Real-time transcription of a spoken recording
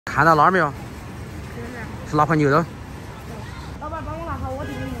看到那儿没有？是哪块牛肉？老板帮我拿好我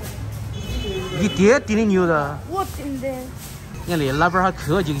订的牛肉。你爹订的牛肉？我订的。你看那老板好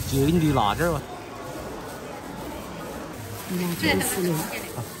客气，就给你拿点儿吧。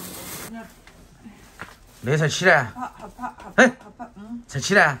那才起来？哎，才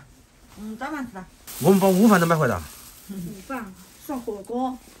起来？早饭吃了。我们把午饭都买回来。午饭涮火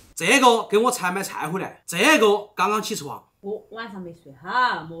锅。这个给我才买菜回来，这个刚刚起床。我晚上没睡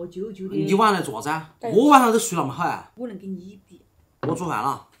好，莫揪揪的。你晚上来做啥子啊？我晚上都睡那么好啊。我能跟你比。我做饭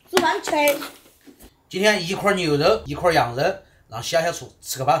了。煮饭去。今天一块牛肉，一块羊肉，让小厨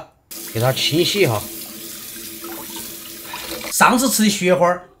吃个饱，给它清洗一下。上次吃的雪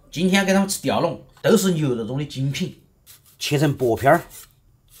花，今天给他们吃吊龙，都是牛肉中的精品，切成薄片儿。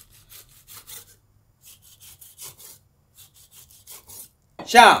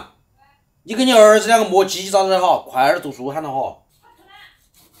想，你跟你儿子两个莫叽叽喳喳的哈，快点读书喊了哈。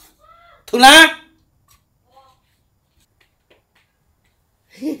偷懒。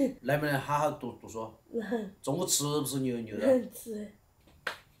能不能好好读书？中午吃不吃牛肉？吃。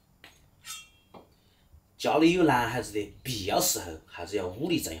家里有男孩子的，必要时候还是要武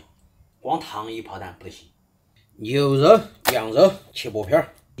力镇压，光糖衣炮弹不得行。牛肉、羊肉切薄片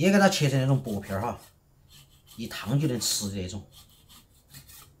儿，也给它切成那种薄片儿哈，一烫就能吃的那种。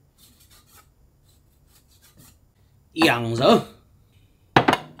羊肉，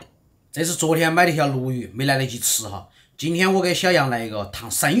这是昨天买的条鲈鱼，没来得及吃哈。今天我给小杨来一个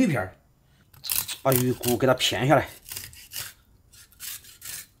烫生鱼片儿，把鱼骨给它片下来。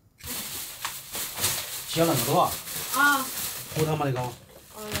小那么多啊？啊。葡萄嘛那个？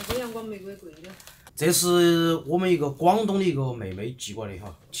那个阳光玫瑰贵的。这是我们一个广东的一个妹妹寄过来的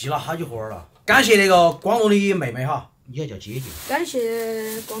哈，寄了好几盒了。感谢那个广东的妹妹哈，你要叫姐姐。感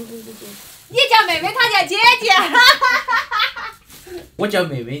谢广东姐姐。你叫妹妹，她叫姐姐。我叫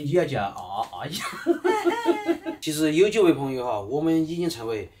妹妹，你要叫阿姨。其实有几位朋友哈，我们已经成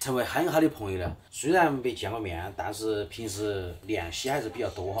为很好的朋友了。虽然没见过面，但是平时联系还是比较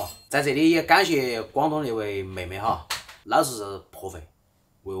多哈。在这里也感谢广东那位妹妹哈，老是破费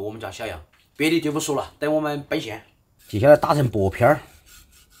为我们家小杨。别的就不说了，等我们奔现。接下来打成薄片儿，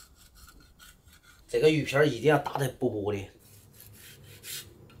这个鱼片儿一定要打得薄薄的。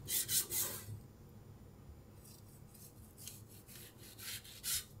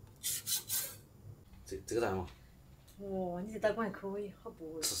这个咋嘛？哦，你这刀工还可以，好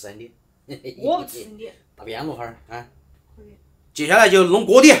薄。吃生的。我不吃生的。打边炉哈儿啊。可以。接下来就弄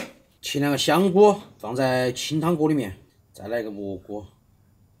锅底，切两个香菇放在清汤锅里面，再来个蘑菇，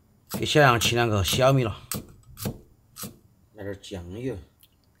给小杨切两个小米了，来点酱油，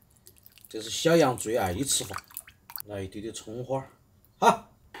这是小杨最爱的吃法，来一丢丢葱花，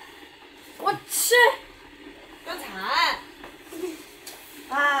好。我吃。干菜。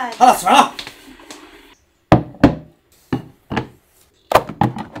哎。好了，吃饭了。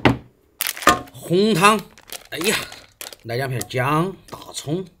红汤，哎呀，来2片姜、大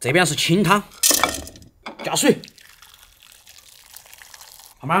葱。这边是清汤，加水。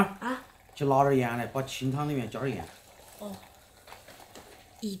好吗？啊。就拿点盐来，把清汤里面加点盐。哦。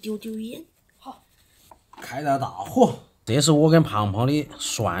一丢丢盐。好。开到大火，这是我跟胖胖的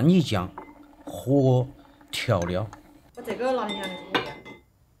蒜泥酱火锅调料。把这个拿进来。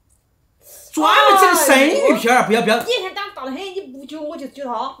专门整的生鱼片儿，不要。你一天胆大得很，你不揪我就揪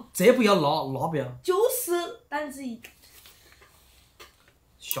他。这不要那不要。就是胆子一。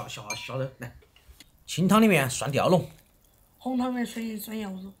下肉来，清汤里面涮吊龙，红汤里面涮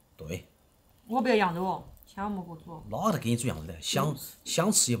羊肉。对。我不要羊肉哦，千万莫给我煮。哪个给你煮羊肉的？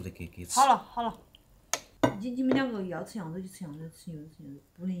想吃也不得给吃。好了，你们两个要吃羊肉就吃羊肉，吃牛肉吃牛肉，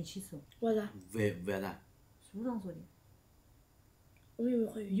不能一起吃。为啥？为啥？书上说的。我又没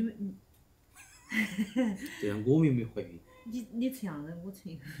怀孕。你们对啊，我们又没怀孕。你吃羊肉，我吃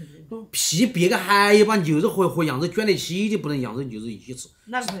牛肉。屁，别个还有把牛肉和羊肉卷在一起的，不能羊肉牛肉一起吃。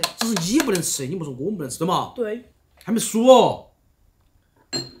哪个可以？只是你不能吃，你不说我们不能吃的嘛？对。还没熟哦。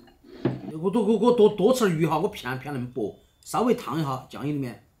我多吃点鱼哈，我片那么薄，稍微烫一下，酱油里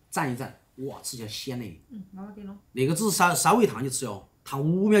面蘸一蘸，哇，吃起来鲜嘞。那我给了。那个只是稍微烫就吃哦，烫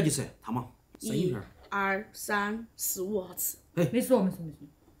5秒就吃，烫嘛。生鱼片。1、2、3、4、5好吃。没说。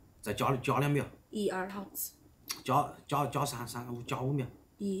再加2秒。1、2好吃。加3、加5秒。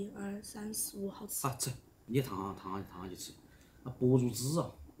1、2、3、4、5好吃。好吃，你烫下就吃，那薄如纸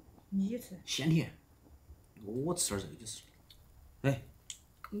啊。你也吃。鲜甜。我吃点这个就是。哎。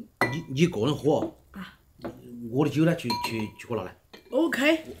你个人喝啊？我的酒呢？去给我拿来。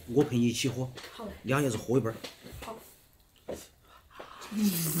OK。我陪你一起喝。好嘞。2样子喝一杯。好。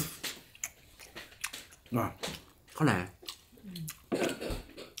啊，好难。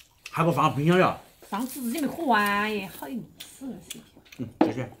还给我放冰箱了。上次自己没喝完耶，好意思了水嗯，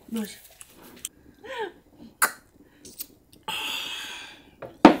继续。没事。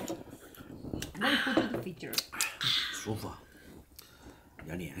我一喝酒都费劲儿。舒服啊，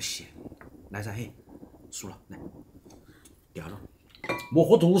要练习，来噻嘿，熟了，来，掉了，莫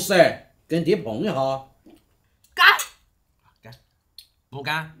喝肚噻，跟爹碰一下。干，干，不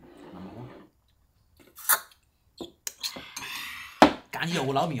干，慢慢喝。干你要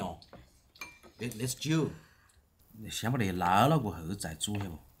我捞命哦，那是酒，先把那捞了过后再煮晓得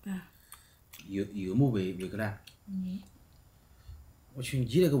不？又没胃口呢？我去，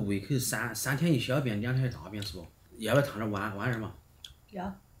你那个胃口三天一小便，2天一大便是不？要不要烫点豌儿嘛？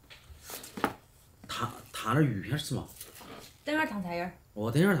要。烫点鱼片吃嘛？等会儿烫菜眼儿。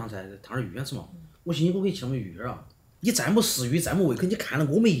哦，等会儿烫菜，烫点鱼片吃嘛。我寻思我可以吃点鱼片啊。你再没食欲，再没胃口，你看到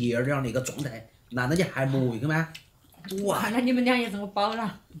我们爷儿俩那个状态，难道你还没胃口吗？哇！看到你们俩也这么饱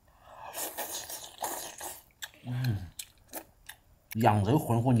了。羊肉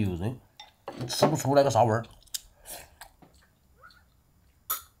混合牛肉，吃不出那个臊味儿。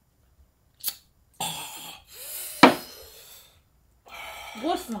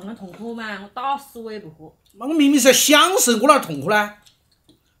我是那么痛苦嘛，我打死我也不喝。妈，我明明是在享受，我哪儿痛苦呢？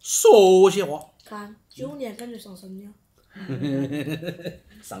说些话。看9年感觉上升了。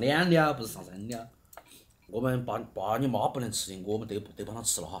上脸了，不是上身了。我们爸你妈不能吃的，我们都帮他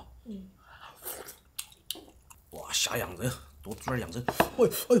吃了哈。哇，下羊肉，多煮点羊肉。哎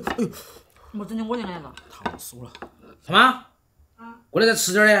呦！没整的我就来了。烫死我了。什么？过来再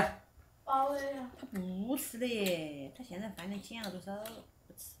吃点嘞。饱了呀。他不吃的，他现在饭钱减了多少？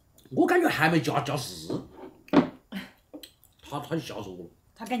不吃。我感觉还没加事。他就笑说我。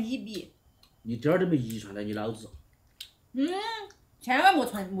他跟你比。一点儿都没遗传到你脑子。千万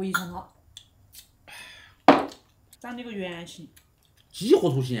莫遗传他。长得个圆形。几何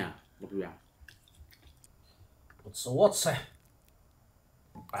图形啊？我不圆。不吃我吃。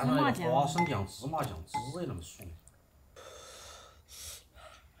拌了那个花生酱、芝麻酱，汁也那么爽。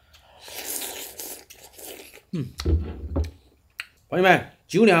朋友们，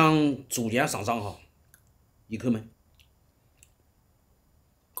酒量逐渐上涨哈，一口闷。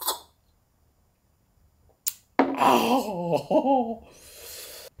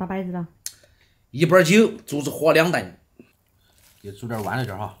打摆子了。一杯酒足足喝2袋。又煮点豌豆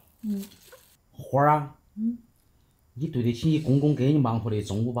角哈。花儿啊。你对得起你公公给你忙活的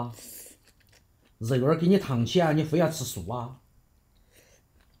中午吧？肉儿给你烫起啊，你非要吃素啊？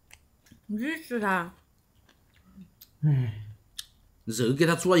你吃噻。肉给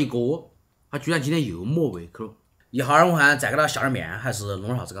他煮了一锅，他居然今天又没胃口。一会儿我看再给他下点面，还是弄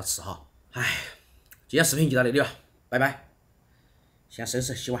点啥子给他吃哈。今天视频就到这里了，拜拜。先收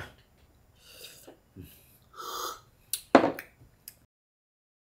拾洗碗。